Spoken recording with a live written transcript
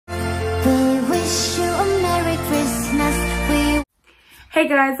Hey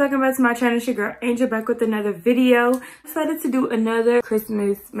guys, welcome back to my channel. It's your girl Angel back with another video. I decided to do another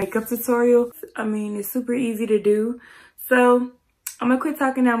Christmas makeup tutorial. I mean, it's super easy to do. So I'm gonna quit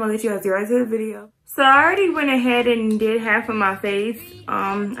talking now. I'm gonna let you guys get right to the video. So I already went ahead and did half of my face.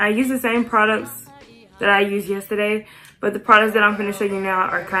 I used the same products that I used yesterday, but the products that I'm gonna show you now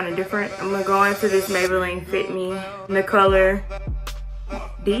are kind of different. I'm gonna go into this Maybelline Fit Me in the color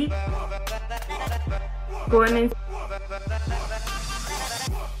Deep. Going in.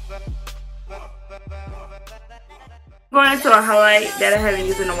 Going into a highlight that I haven't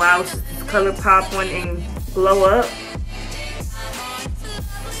used in a while, which is this Color Pop one in Glow Up.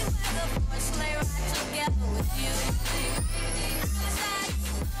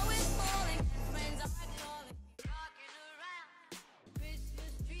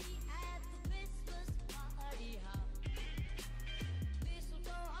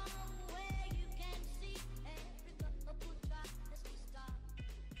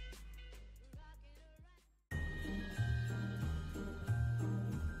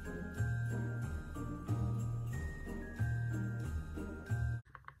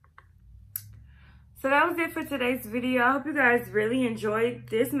 So that was it for today's video. I hope you guys really enjoyed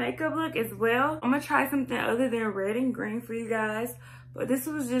this makeup look as well. I'm gonna try something other than red and green for you guys. But this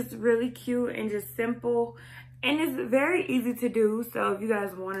was just really cute and just simple. And it's very easy to do. So if you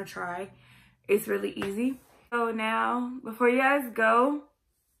guys wanna try, it's really easy. So now, before you guys go,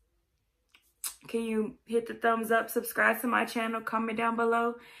 can you hit the thumbs up, subscribe to my channel, comment down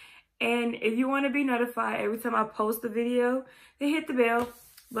below. And if you wanna be notified every time I post a video, then hit the bell.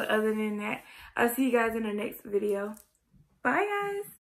 But other than that, I'll see you guys in the next video. Bye, guys.